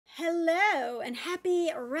Hello and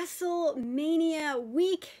happy WrestleMania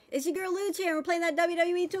week. It's your girl Luge here and we're playing that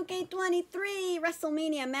WWE 2K23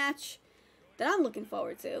 WrestleMania match that I'm looking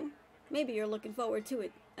forward to. Maybe you're looking forward to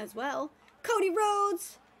it as well. Cody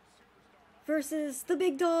Rhodes versus the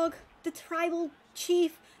big dog, the tribal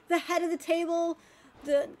chief, the head of the table,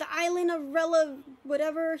 the island of Rella,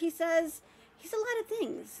 whatever he says. He's a lot of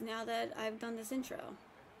things now that I've done this intro.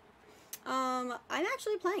 I'm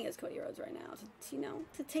actually playing as Cody Rhodes right now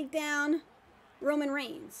to take down Roman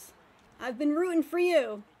Reigns. I've been rooting for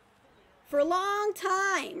you for a long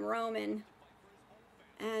time, Roman.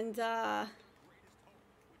 And, I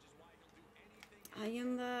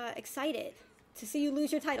am, excited to see you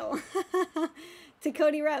lose your title to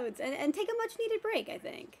Cody Rhodes and take a much needed break, I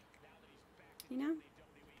think. You know?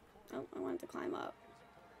 Oh, I wanted to climb up.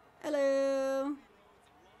 Hello.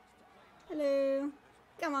 Hello.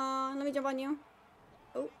 Come on, let me jump on you.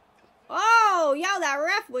 Oh. Oh, yo, that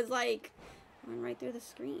ref was like, went right through the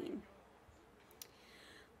screen.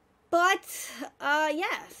 But,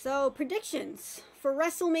 yeah, so predictions for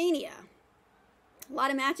WrestleMania. A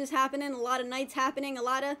lot of matches happening, a lot of nights happening, a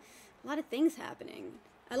lot of things happening.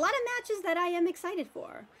 A lot of matches that I am excited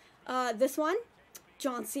for. This one,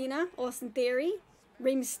 John Cena, Austin Theory,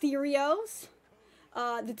 Rey Mysterio's,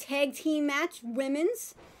 the tag team match,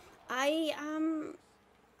 women's.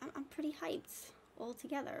 I'm pretty hyped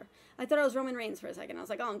altogether. I thought I was Roman Reigns for a second. I was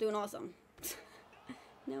like, oh, I'm doing awesome.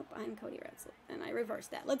 Nope, I'm Cody Rhodes. And I reversed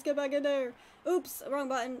that. Let's get back in there. Oops, wrong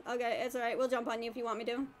button. Okay, it's alright. We'll jump on you if you want me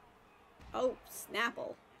to. Oh,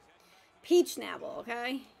 Snapple. Peach Snapple,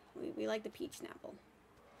 okay? We like the Peach Snapple.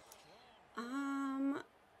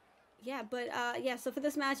 Yeah, but, yeah, so for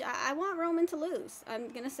this match, I want Roman to lose.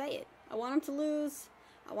 I'm gonna say it. I want him to lose.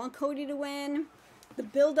 I want Cody to win. The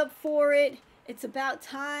build-up for it. It's about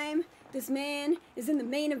time. This man is in the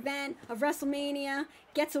main event of WrestleMania,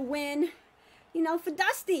 gets a win, you know, for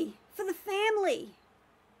Dusty, for the family.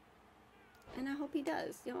 And I hope he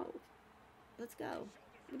does. Yo, let's go.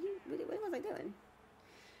 What was I doing?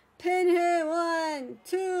 Pin him. 1,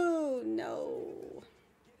 2. No.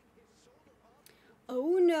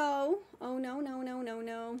 Oh, no. Oh, no, no, no, no,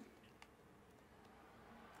 no.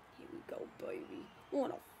 Here we go, baby. I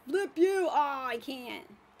want to flip you. Oh, I can't.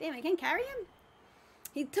 Damn, I can't carry him?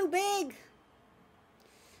 He's too big.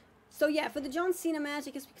 So yeah, for the John Cena match,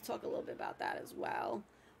 I guess we could talk a little bit about that as well.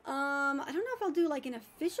 I don't know if I'll do like an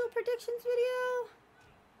official predictions video.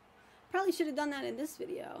 Probably should have done that in this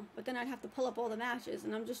video, but then I'd have to pull up all the matches,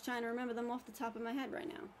 and I'm just trying to remember them off the top of my head right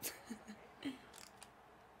now.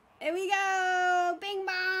 Here we go! Bing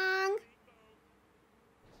bong!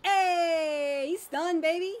 Hey! He's stunned,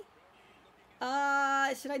 baby!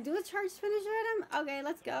 Should I do a charge finisher at him? Okay,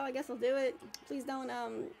 let's go. I guess I'll do it. Please don't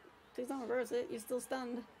reverse it. You're still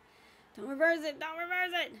stunned. Don't reverse it. Don't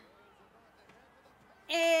reverse it.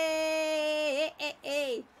 Hey, hey,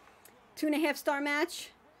 hey. 2.5-star match.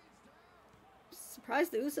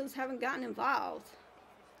 Surprised the Usos haven't gotten involved.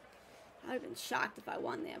 I'd have been shocked if I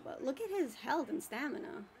won there, but look at his health and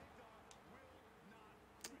stamina.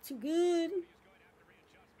 Too good.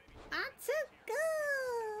 I'm too good.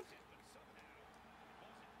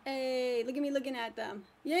 Hey, look at me looking at them.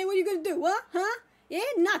 Yeah, what are you gonna do? What? Huh? Yeah,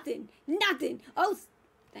 nothing. Nothing. Oh,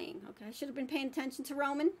 dang. Okay, I should have been paying attention to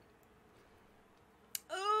Roman.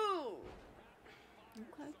 Oh.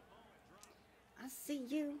 Okay. I see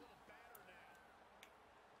you.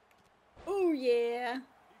 Oh, yeah.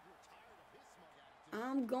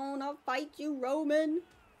 I'm gonna fight you, Roman.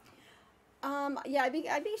 Yeah,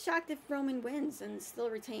 I'd be shocked if Roman wins and still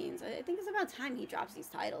retains. I think it's about time he drops these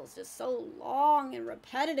titles. Just so long and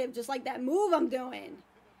repetitive, just like that move I'm doing.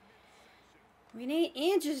 We ain't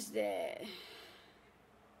interested.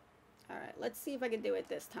 Alright, let's see if I can do it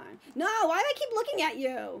this time. No, why do I keep looking at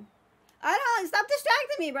you? I don't, stop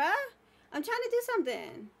distracting me, bruh. I'm trying to do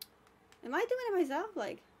something. Am I doing it myself?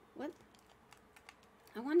 Like, what?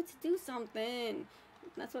 I wanted to do something.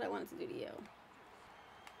 That's what I wanted to do to you.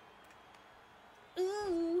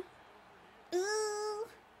 Ooh. Ooh.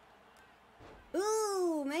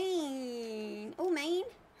 Ooh, man. Oh, man.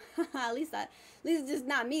 at least it's just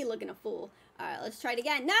not me looking a fool. Alright, let's try it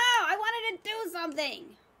again. No! I wanted to do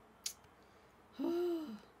something!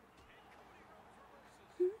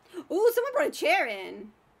 Ooh, someone brought a chair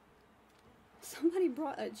in. Somebody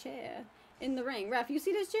brought a chair in the ring. Ref, you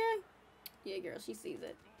see this chair? Yeah, girl, she sees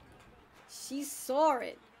it. She saw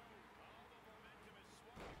it.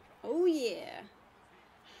 Oh, yeah.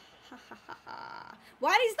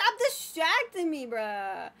 Why'd he stop distracting me,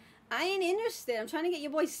 bruh? I ain't interested. I'm trying to get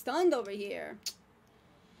your boy stunned over here.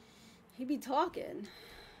 He be talking.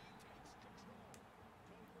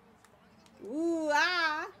 Ooh,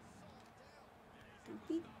 ah.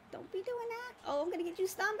 Oh, I'm gonna get you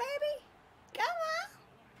stunned, baby. Come on.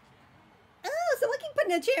 Oh, someone keep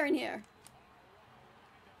putting a chair in here.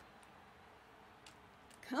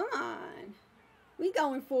 Come on. We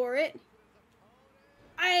going for it.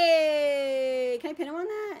 Hey, can I pin him on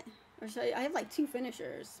that? Or should I have like 2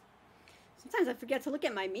 finishers. Sometimes I forget to look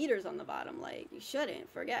at my meters on the bottom. Like, you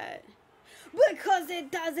shouldn't forget. Because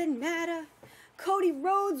it doesn't matter. Cody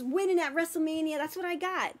Rhodes winning at WrestleMania. That's what I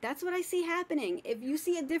got. That's what I see happening. If you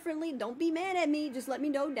see it differently, don't be mad at me. Just let me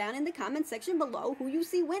know down in the comment section below who you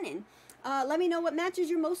see winning. Let me know what matches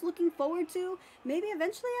you're most looking forward to. Maybe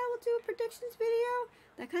eventually I will do a predictions video.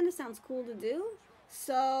 That kind of sounds cool to do.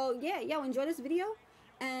 So, yeah, y'all enjoy this video.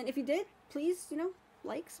 And if you did, please, you know,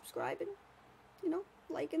 like, subscribe, and, you know,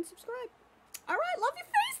 like and subscribe. All right, love your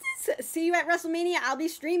faces. See you at WrestleMania. I'll be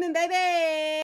streaming, baby.